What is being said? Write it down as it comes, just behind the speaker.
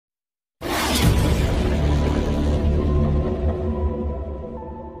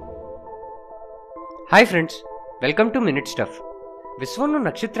Hi friends, welcome to minute stuff. విశ్వంలో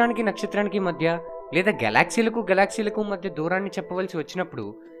నక్షత్రానికి మధ్య లేదా గెలాక్సీలకు మధ్య దూరాన్ని చెప్పవలసి వచ్చినప్పుడు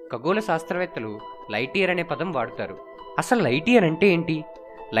ఖగోళ శాస్త్రవేత్తలు లైట్ ఇయర్ అనే పదం వాడుతారు. అసలు లైట్ ఇయర్ అంటే ఏంటి?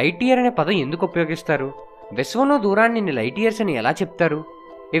 లైట్ ఇయర్ అనే పదం ఎందుకు ఉపయోగిస్తారు? విశ్వంలో దూరాన్ని లైట్ ఇయర్స్ అని ఎలా చెప్తారు?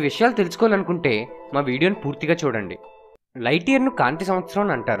 ఈ విషయాలు తెలుసుకోవాలనుకుంటే మా వీడియోని పూర్తిగా చూడండి. లైట్ ఇయర్ను కాంతి సంవత్సరం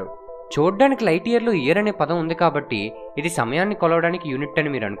అని అంటారు. చూడడానికి లైట్ ఇయర్లో ఇయర్ అనే పదం ఉంది కాబట్టి ఇది సమయాన్ని కొలవడానికి యూనిట్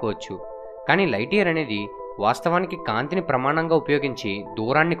అని మీరు అనుకోవచ్చు. కానీ లైట్ ఇయర్ అనేది వాస్తవానికి కాంతిని ప్రమాణంగా ఉపయోగించి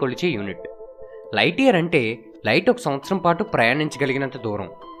దూరాన్ని కొలిచే యూనిట్. లైట్ ఇయర్ అంటే లైట్ ఒక సంవత్సరం పాటు ప్రయాణించగలిగినంత దూరం.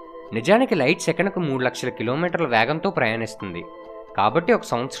 నిజానికి లైట్ సెకనుకు 3 లక్షల కిలోమీటర్ల వేగంతో ప్రయాణిస్తుంది. కాబట్టి ఒక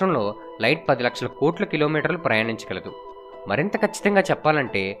సంవత్సరంలో లైట్ 10 లక్షల కోట్ల కిలోమీటర్లు ప్రయాణించగలదు. మరింత ఖచ్చితంగా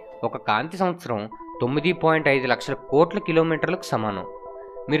చెప్పాలంటే ఒక కాంతి సంవత్సరం 9.5 లక్షల కోట్ల కిలోమీటర్లకు సమానం.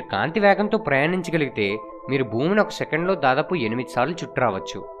 మీరు కాంతి వేగంతో ప్రయాణించగలిగితే మీరు భూమిని ఒక సెకండ్లో దాదాపు 8 సార్లు చుట్టూ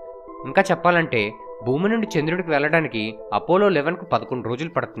రావచ్చు. ఇంకా చెప్పాలంటే భూమి నుండి చంద్రుడికి వెళ్ళడానికి అపోలో 11కు 11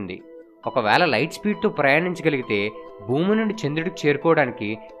 రోజులు పడుతుంది. ఒకవేళ లైట్ స్పీడ్తో ప్రయాణించగలిగితే భూమి నుండి చంద్రుడికి చేరుకోవడానికి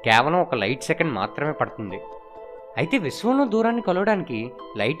కేవలం ఒక లైట్ సెకండ్ మాత్రమే పడుతుంది. అయితే విశ్వంలో దూరాన్ని కొలవడానికి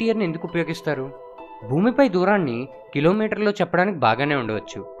లైట్ ఇయర్ని ఎందుకు ఉపయోగిస్తారు? భూమిపై దూరాన్ని కిలోమీటర్లో చెప్పడానికి బాగానే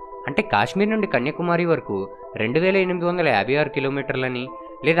ఉండవచ్చు. అంటే కాశ్మీర్ నుండి కన్యాకుమారి వరకు 2856 కిలోమీటర్లని,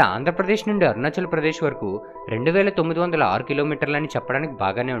 లేదా ఆంధ్రప్రదేశ్ నుండి అరుణాచల్ ప్రదేశ్ వరకు 2906 కిలోమీటర్లని చెప్పడానికి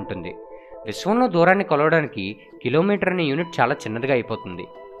బాగానే ఉంటుంది. విశ్వంలో దూరాన్ని కొలవడానికి కిలోమీటర్ అనే యూనిట్ చాలా చిన్నదిగా అయిపోతుంది.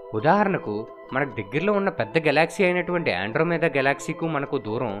 ఉదాహరణకు మనకు దగ్గరలో ఉన్న పెద్ద గెలాక్సీ అయినటువంటి ఆండ్రోమేదా గెలాక్సీకు మనకు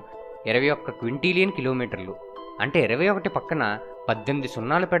దూరం 21 క్వింటీలియన్ కిలోమీటర్లు. అంటే 21 పక్కన 18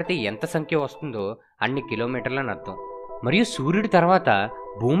 సున్నాలు పెడితే ఎంత సంఖ్య వస్తుందో అన్ని కిలోమీటర్లని అర్థం. మరియు సూర్యుడి తర్వాత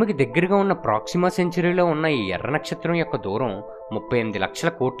భూమికి దగ్గరగా ఉన్న ప్రాక్సిమా సెంచరీలో ఉన్న ఈ ఎర్ర నక్షత్రం యొక్క దూరం 38 లక్షల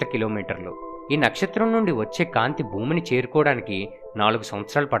కోట్ల కిలోమీటర్లు. ఈ నక్షత్రం నుండి వచ్చే కాంతి భూమిని చేరుకోవడానికి 4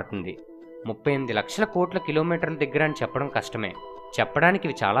 సంవత్సరాలు పడుతుంది. 38 లక్షల కోట్ల కిలోమీటర్ల దగ్గర అని చెప్పడం కష్టమే. చెప్పడానికి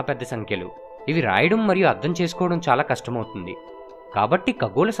ఇవి చాలా పెద్ద సంఖ్యలు. ఇవి రాయడం మరియు అర్థం చేసుకోవడం చాలా కష్టమవుతుంది. కాబట్టి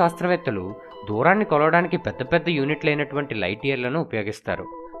ఖగోళ శాస్త్రవేత్తలు దూరాన్ని కొలవడానికి పెద్ద పెద్ద యూనిట్లైనటువంటి లైట్ ఇయర్లను ఉపయోగిస్తారు.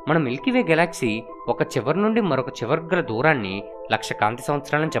 మన మిల్కీవే గెలాక్సీ ఒక చివరి నుండి మరొక చివరికి గల దూరాన్ని 1,00,000 కాంతి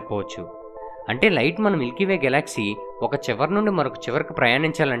సంవత్సరాలని చెప్పవచ్చు. అంటే లైట్ మన మిల్కీవే గెలాక్సీ ఒక చివరి నుండి మరొక చివరికి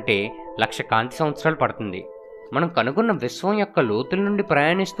ప్రయాణించాలంటే 1,00,000 కాంతి సంవత్సరాలు పడుతుంది. మనం కనుగొన్న విశ్వం యొక్క లోతుల నుండి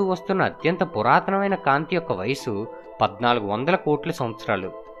ప్రయాణిస్తూ వస్తున్న అత్యంత పురాతనమైన కాంతి యొక్క వయసు 1400 కోట్ల సంవత్సరాలు.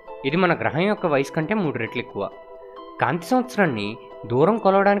 ఇది మన గ్రహం యొక్క వయసు కంటే 3 రెట్లు ఎక్కువ. కాంతి సంవత్సరాన్ని దూరం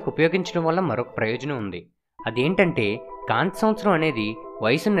కొలవడానికి ఉపయోగించడం వల్ల మరొక ప్రయోజనం ఉంది. అదేంటంటే కాంతి సంవత్సరం అనేది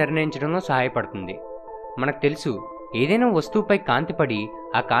వయసును నిర్ణయించడంలో సహాయపడుతుంది. మనకు తెలుసు, ఏదైనా వస్తువుపై కాంతి పడి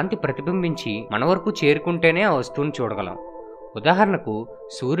ఆ కాంతి ప్రతిబింబించి మన వరకు చేరుకుంటేనే ఆ వస్తువుని చూడగలం. ఉదాహరణకు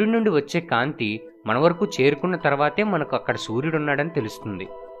సూర్యుడి నుండి వచ్చే కాంతి మన వరకు చేరుకున్న తర్వాతే మనకు అక్కడ సూర్యుడు ఉన్నాడని తెలుస్తుంది.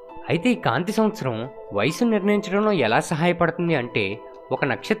 అయితే ఈ కాంతి సంవత్సరం వయసును నిర్ణయించడంలో ఎలా సహాయపడుతుంది అంటే, ఒక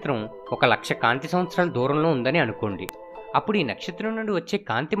నక్షత్రం 1,00,000 కాంతి సంవత్సరాల దూరంలో ఉందని అనుకోండి. అప్పుడు ఈ నక్షత్రం నుండి వచ్చే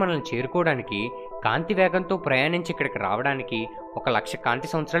కాంతి మనల్ని చేరుకోవడానికి కాంతి వేగంతో ప్రయాణించి ఇక్కడికి రావడానికి 1,00,000 కాంతి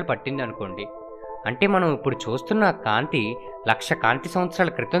సంవత్సరాలు పట్టింది అనుకోండి. అంటే మనం ఇప్పుడు చూస్తున్న ఆ కాంతి 1,00,000 కాంతి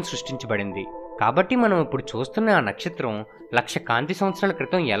సంవత్సరాల క్రితం సృష్టించబడింది. కాబట్టి మనం ఇప్పుడు చూస్తున్న ఆ నక్షత్రం 1,00,000 కాంతి సంవత్సరాల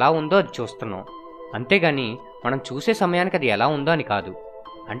క్రితం ఎలా ఉందో అది చూస్తున్నాం. అంతేగాని మనం చూసే సమయానికి అది ఎలా ఉందో అని కాదు.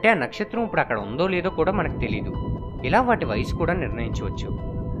 అంటే ఆ నక్షత్రం ఇప్పుడు అక్కడ ఉందో లేదో కూడా మనకు తెలియదు. ఇలా వాటి వయసు కూడా నిర్ణయించవచ్చు.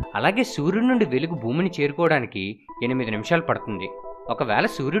 అలాగే సూర్యుడి నుండి వెలుగు భూమిని చేరుకోవడానికి 8 నిమిషాలు పడుతుంది. ఒకవేళ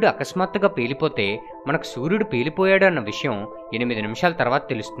సూర్యుడు అకస్మాత్తుగా పేలిపోతే మనకు సూర్యుడు పేలిపోయాడు అన్న విషయం 8 నిమిషాల తర్వాత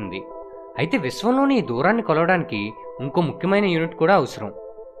తెలుస్తుంది. అయితే విశ్వంలోని ఈ దూరాన్ని కొలవడానికి ఇంకో ముఖ్యమైన యూనిట్ కూడా అవసరం.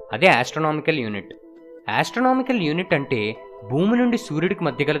 అదే ఆస్ట్రోనామికల్ యూనిట్. ఆస్ట్రోనామికల్ యూనిట్ అంటే భూమి నుండి సూర్యుడికి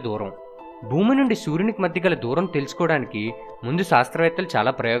మధ్య గల దూరం. భూమి నుండి సూర్యునికి మధ్య గల దూరం తెలుసుకోవడానికి ముందు శాస్త్రవేత్తలు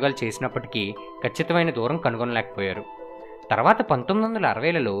చాలా ప్రయోగాలు చేసినప్పటికీ ఖచ్చితమైన దూరం కనుగొనలేకపోయారు. తర్వాత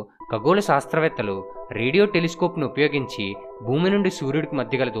 1960లలో ఖగోళ శాస్త్రవేత్తలు రేడియో టెలిస్కోప్ను ఉపయోగించి భూమి నుండి సూర్యుడికి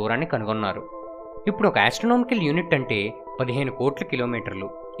మధ్య గల దూరాన్ని కనుగొన్నారు. ఇప్పుడు ఒక ఆస్ట్రోనామికల్ యూనిట్ అంటే 15 కోట్ల కిలోమీటర్లు.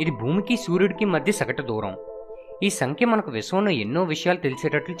 ఇది భూమికి సూర్యుడికి మధ్య సగటు దూరం. ఈ సంఖ్య మనకు విశ్వంలో ఎన్నో విషయాలు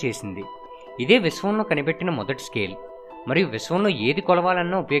తెలిసేటట్లు చేసింది. ఇదే విశ్వంలో కనిపెట్టిన మొదటి స్కేల్, మరియు విశ్వంలో ఏది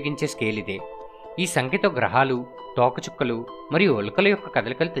కొలవాలన్నా ఉపయోగించే స్కేల్ ఇదే. ఈ సంఖ్యతో గ్రహాలు, తోకచుక్కలు మరియు ఉల్కల యొక్క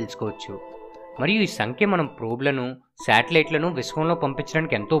కదలికలు తెలుసుకోవచ్చు. మరియు ఈ సంఖ్య మనం ప్రోబ్లను, శాటిలైట్లను విశ్వంలో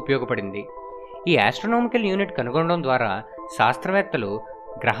పంపించడానికి ఎంతో ఉపయోగపడింది. ఈ ఆస్ట్రోనామికల్ యూనిట్ కనుగొనడం ద్వారా శాస్త్రవేత్తలు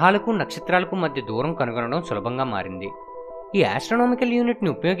గ్రహాలకు, నక్షత్రాలకు మధ్య దూరం కనుగొనడం సులభంగా మారింది. ఈ ఆస్ట్రోనామికల్ యూనిట్ని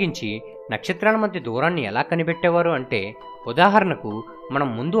ఉపయోగించి నక్షత్రాల మధ్య దూరాన్ని ఎలా కనిపెట్టేవారు అంటే, ఉదాహరణకు మనం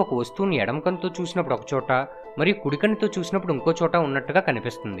ముందు ఒక వస్తువుని ఎడమ కన్నుతో చూసినప్పుడు ఒక చోట మరియు కుడి కన్నుతో చూసినప్పుడు ఇంకో చోట ఉన్నట్టుగా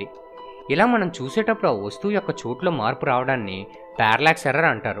కనిపిస్తుంది. ఇలా మనం చూసేటప్పుడు ఆ వస్తువు యొక్క చోట్లో మార్పు రావడాన్ని పారలాక్స్ ఎర్రర్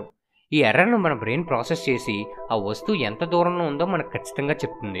అంటారు. ఈ ఎర్రర్ను మన బ్రెయిన్ ప్రాసెస్ చేసి ఆ వస్తువు ఎంత దూరంలో ఉందో మనకు ఖచ్చితంగా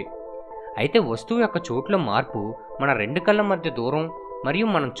చెప్తుంది. అయితే వస్తువు యొక్క చోట్లో మార్పు మన రెండు కళ్ళ మధ్య దూరం మరియు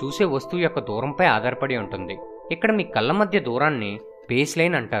మనం చూసే వస్తువు యొక్క దూరంపై ఆధారపడి ఉంటుంది. ఇక్కడ మీ కళ్ళ మధ్య దూరాన్ని బేస్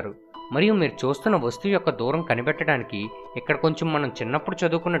లైన్ అంటారు. మరియు మీరు చూస్తున్న వస్తువు యొక్క దూరం కనిపెట్టడానికి ఇక్కడ కొంచెం మనం చిన్నప్పుడు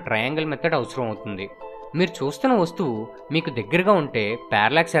చదువుకున్న ట్రయాంగిల్ మెథడ్ అవసరం అవుతుంది. మీరు చూస్తున్న వస్తువు మీకు దగ్గరగా ఉంటే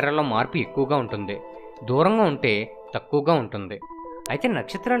పారలాక్స్ ఎర్రర్లో మార్పు ఎక్కువగా ఉంటుంది, దూరంగా ఉంటే తక్కువగా ఉంటుంది. అయితే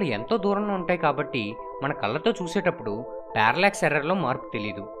నక్షత్రాలు ఎంతో దూరంలో ఉంటాయి కాబట్టి మన కళ్ళతో చూసేటప్పుడు పారలాక్స్ ఎర్రర్లో మార్పు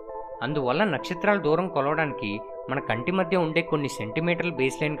తెలీదు. అందువల్ల నక్షత్రాల దూరం కొలవడానికి మన కంటి మధ్య ఉండే కొన్ని సెంటీమీటర్ల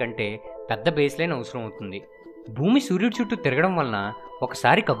బేస్ లైన్ కంటే పెద్ద బేస్ లైన్ అవసరం అవుతుంది. భూమి సూర్యుడి చుట్టూ తిరగడం వలన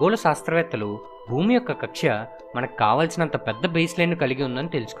ఒకసారి ఖగోళ శాస్త్రవేత్తలు భూమి యొక్క కక్ష మనకు కావాల్సినంత పెద్ద బేస్ లైన్ కలిగి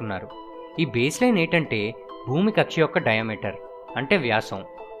ఉందని తెలుసుకున్నారు. ఈ బేస్ లైన్ ఏంటంటే భూమి కక్ష యొక్క డయామీటర్ అంటే వ్యాసం.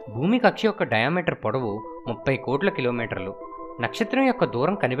 భూమి కక్ష యొక్క డయామీటర్ పొడవు 30 కోట్ల కిలోమీటర్లు. నక్షత్రం యొక్క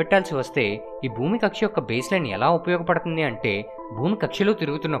దూరం కనిపెట్టాల్సి వస్తే ఈ భూమి కక్ష యొక్క బేస్ లైన్ ఎలా ఉపయోగపడుతుంది అంటే భూమి కక్షలో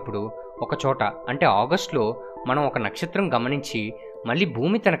తిరుగుతున్నప్పుడు ఒక చోట అంటే ఆగస్టులో మనం ఒక నక్షత్రం గమనించి మళ్ళీ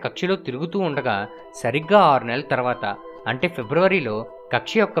భూమి తన కక్షలో తిరుగుతూ ఉండగా సరిగ్గా 6 నెలల తర్వాత అంటే ఫిబ్రవరిలో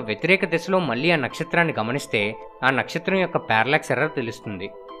కక్ష యొక్క వ్యతిరేక దిశలో మళ్ళీ ఆ నక్షత్రాన్ని గమనిస్తే ఆ నక్షత్రం యొక్క పారలాక్స్ ఎర్రర్ తెలుస్తుంది.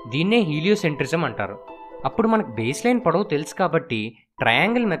 దీన్నే హీలియోసెంట్రిజం అంటారు. అప్పుడు మనకు బేస్ లైన్ పొడవు తెలుసు కాబట్టి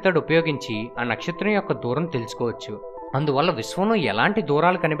ట్రయాంగిల్ మెథడ్ ఉపయోగించి ఆ నక్షత్రం యొక్క దూరం తెలుసుకోవచ్చు. అందువల్ల విశ్వంలో ఎలాంటి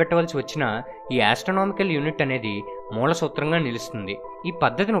దూరాలు కనిపెట్టవలసి వచ్చినా ఈ ఆస్ట్రానామికల్ యూనిట్ అనేది మూల సూత్రంగా నిలుస్తుంది. ఈ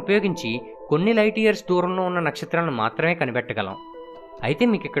పద్ధతిని ఉపయోగించి కొన్ని లైట్ ఇయర్స్ దూరంలో ఉన్న నక్షత్రాలను మాత్రమే కనిపెట్టగలం. అయితే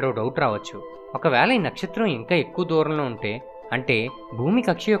మీకు ఇక్కడ డౌట్ రావచ్చు, ఒకవేళ ఈ నక్షత్రం ఇంకా ఎక్కువ దూరంలో ఉంటే అంటే భూమి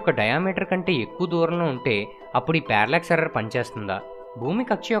కక్ష యొక్క డయామీటర్ కంటే ఎక్కువ దూరంలో ఉంటే అప్పుడు ఈ పారలాక్స్ ఎర్రర్ పనిచేస్తుందా? భూమి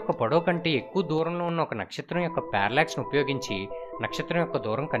కక్ష యొక్క పొడవు కంటే ఎక్కువ దూరంలో ఉన్న ఒక నక్షత్రం యొక్క పారలాక్స్ను ఉపయోగించి నక్షత్రం యొక్క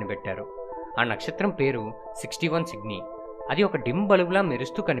దూరం కనిపెట్టారు. ఆ నక్షత్రం పేరు 61 సిగ్నీ. అది ఒక డిమ్ బల్బులా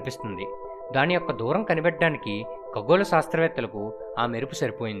మెరుస్తూ కనిపిస్తుంది. దాని యొక్క దూరం కనిపెట్టడానికి ఖగోళ శాస్త్రవేత్తలకు ఆ మెరుపు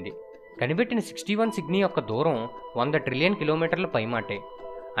సరిపోయింది. కనిపెట్టిన 61 సిగ్నీ యొక్క దూరం 100 ట్రిలియన్ కిలోమీటర్ల పైమాటే.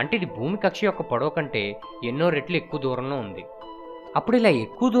 అంటే ఇది భూమి కక్ష యొక్క పొడవు కంటే ఎన్నో రెట్లు ఎక్కువ దూరంలో ఉంది. అప్పుడు ఇలా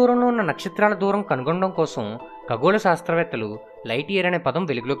ఎక్కువ దూరంలో ఉన్న నక్షత్రాల దూరం కనుగొనడం కోసం ఖగోళ శాస్త్రవేత్తలు లైట్ ఇయర్ అనే పదం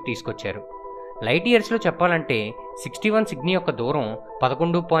వెలుగులోకి తీసుకొచ్చారు. లైట్ ఇయర్స్లో చెప్పాలంటే 61 సిగ్నీ యొక్క దూరం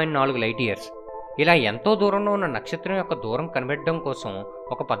 11.4 లైట్ ఇయర్స్. ఇలా ఎంతో దూరంలో ఉన్న నక్షత్రం యొక్క దూరం కనిపెట్టడం కోసం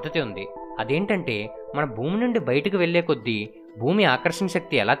ఒక పద్ధతి ఉంది. అదేంటంటే మన భూమి నుండి బయటకు వెళ్లే కొద్దీ భూమి ఆకర్షణ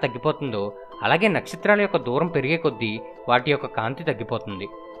శక్తి ఎలా తగ్గిపోతుందో అలాగే నక్షత్రాల యొక్క దూరం పెరిగే కొద్దీ వాటి యొక్క కాంతి తగ్గిపోతుంది.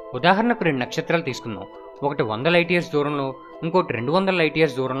 ఉదాహరణకు 2 నక్షత్రాలు తీసుకుందాం. ఒకటి 100 లైట్ ఇయర్స్ దూరంలో, ఇంకోటి 200 లైట్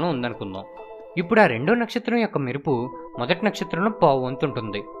ఇయర్స్ దూరంలో ఉందనుకుందాం. ఇప్పుడు ఆ రెండో నక్షత్రం యొక్క మెరుపు మొదటి నక్షత్రంలో పావు వంతు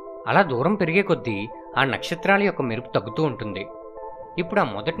ఉంటుంది. అలా దూరం పెరిగే కొద్దీ ఆ నక్షత్రాల యొక్క మెరుపు తగ్గుతూ ఉంటుంది. ఇప్పుడు ఆ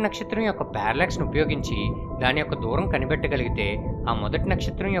మొదటి నక్షత్రం యొక్క పారలాక్స్ను ఉపయోగించి దాని యొక్క దూరం కనిపెట్టగలిగితే ఆ మొదటి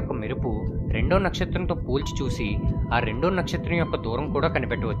నక్షత్రం యొక్క మెరుపు రెండో నక్షత్రంతో పోల్చి చూసి ఆ రెండో నక్షత్రం యొక్క దూరం కూడా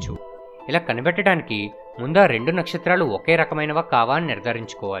కనిపెట్టవచ్చు. ఇలా కనిపెట్టడానికి ముందు ఆ 2 నక్షత్రాలు ఒకే రకమైనవా కావా అని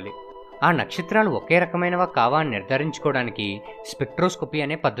నిర్ధారించుకోవాలి. ఆ నక్షత్రాలు ఒకే రకమైనవా కావా అని నిర్ధారించుకోవడానికి స్పెక్ట్రోస్కోపీ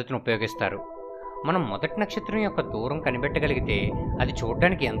అనే పద్ధతిని ఉపయోగిస్తారు. మనం మొదటి నక్షత్రం యొక్క దూరం కనిపెట్టగలిగితే అది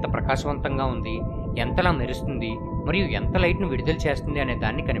చూడడానికి ఎంత ప్రకాశవంతంగా ఉంది, ఎంతలా మెరుస్తుంది మరియు ఎంత లైట్ను విడుదల చేస్తుంది అనే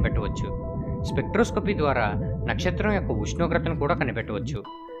దాన్ని కనిపెట్టవచ్చు. స్పెక్ట్రోస్కోపీ ద్వారా నక్షత్రం యొక్క ఉష్ణోగ్రతను కూడా కనిపెట్టవచ్చు.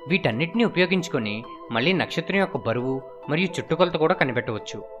 వీటన్నిటిని ఉపయోగించుకొని మళ్ళీ నక్షత్రం యొక్క బరువు మరియు చుట్టుకొలత కూడా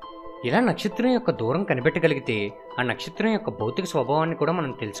కనిపెట్టవచ్చు. ఇలా నక్షత్రం యొక్క దూరం కనిపెట్టగలిగితే ఆ నక్షత్రం యొక్క భౌతిక స్వభావాన్ని కూడా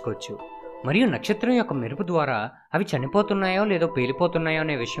మనం తెలుసుకోవచ్చు. మరియు నక్షత్రం యొక్క మెరుపు ద్వారా అవి చనిపోతున్నాయో లేదో పేలిపోతున్నాయో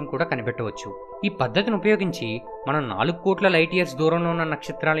అనే విషయం కూడా కనిపెట్టవచ్చు. ఈ పద్ధతిని ఉపయోగించి మనం 4 కోట్ల లైట్ ఇయర్స్ దూరంలో ఉన్న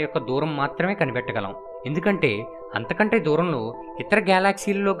నక్షత్రాల యొక్క దూరం మాత్రమే కనిపెట్టగలం. ఎందుకంటే అంతకంటే దూరంలో ఇతర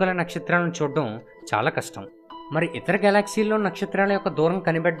గ్యాలాక్సీలలో గల నక్షత్రాలను చూడడం చాలా కష్టం. మరి ఇతర గ్యాలాక్సీల్లో నక్షత్రాల యొక్క దూరం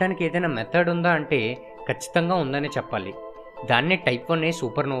కనిపెట్టడానికి ఏదైనా మెథడ్ ఉందా అంటే ఖచ్చితంగా ఉందనే చెప్పాలి. దాన్నే టైప్ 1A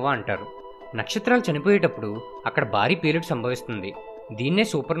సూపర్నోవా అంటారు. నక్షత్రాలు చనిపోయేటప్పుడు అక్కడ భారీ పేలుడు సంభవిస్తుంది. దీన్నే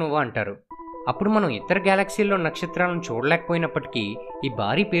సూపర్నోవా అంటారు. అప్పుడు మనం ఇతర గ్యాలాక్సీల్లో నక్షత్రాలను చూడలేకపోయినప్పటికీ ఈ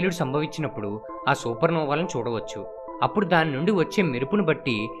భారీ పేలుడు సంభవించినప్పుడు ఆ సూపర్నోవాలను చూడవచ్చు. అప్పుడు దాని నుండి వచ్చే మెరుపును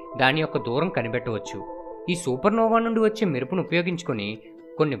బట్టి దాని యొక్క దూరం కనిపెట్టవచ్చు. ఈ సూపర్నోవా నుండి వచ్చే మెరుపును ఉపయోగించుకొని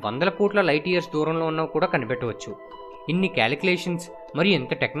కొన్ని 100 కోట్ల లైట్ ఇయర్స్ దూరంలో ఉన్నవి కూడా కనిపెట్టవచ్చు. ఇన్ని క్యాలిక్యులేషన్స్ మరియు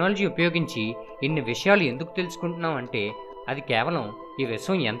ఇంత టెక్నాలజీ ఉపయోగించి ఇన్ని విషయాలు ఎందుకు తెలుసుకుంటున్నాం అంటే అది కేవలం ఈ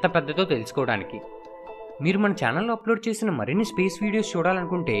విశ్వం ఎంత పెద్దదో తెలుసుకోవడానికి. మీరు మన ఛానల్లో అప్లోడ్ చేసిన మరిన్ని స్పేస్ వీడియోస్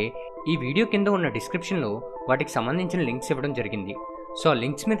చూడాలనుకుంటే ఈ వీడియో కింద ఉన్న డిస్క్రిప్షన్లో వాటికి సంబంధించిన లింక్స్ ఇవ్వడం జరిగింది. సో ఆ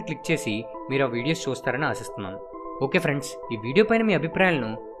లింక్స్ మీద క్లిక్ చేసి మీరు ఆ వీడియోస్ చూస్తారని ఆశిస్తున్నాను. ఓకే ఫ్రెండ్స్, ఈ వీడియో పైన మీ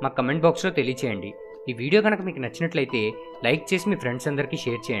అభిప్రాయాలను మా కమెంట్ బాక్స్లో తెలియచేయండి. ఈ వీడియో కనుక మీకు నచ్చినట్లయితే లైక్ చేసి మీ ఫ్రెండ్స్ అందరికీ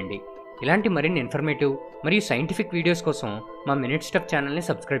షేర్ చేయండి. ఇలాంటి మరిన్ని ఇన్ఫర్మేటివ్ మరియు సైంటిఫిక్ వీడియోస్ కోసం మా మినిట్ స్టఫ్ ఛానల్ని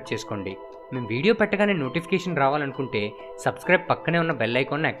సబ్స్క్రైబ్ చేసుకోండి. మేము వీడియో పెట్టగానే నోటిఫికేషన్ రావాలనుకుంటే సబ్స్క్రైబ్ పక్కనే ఉన్న బెల్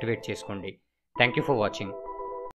ఐకాన్ని యాక్టివేట్ చేసుకోండి. Thank you for watching.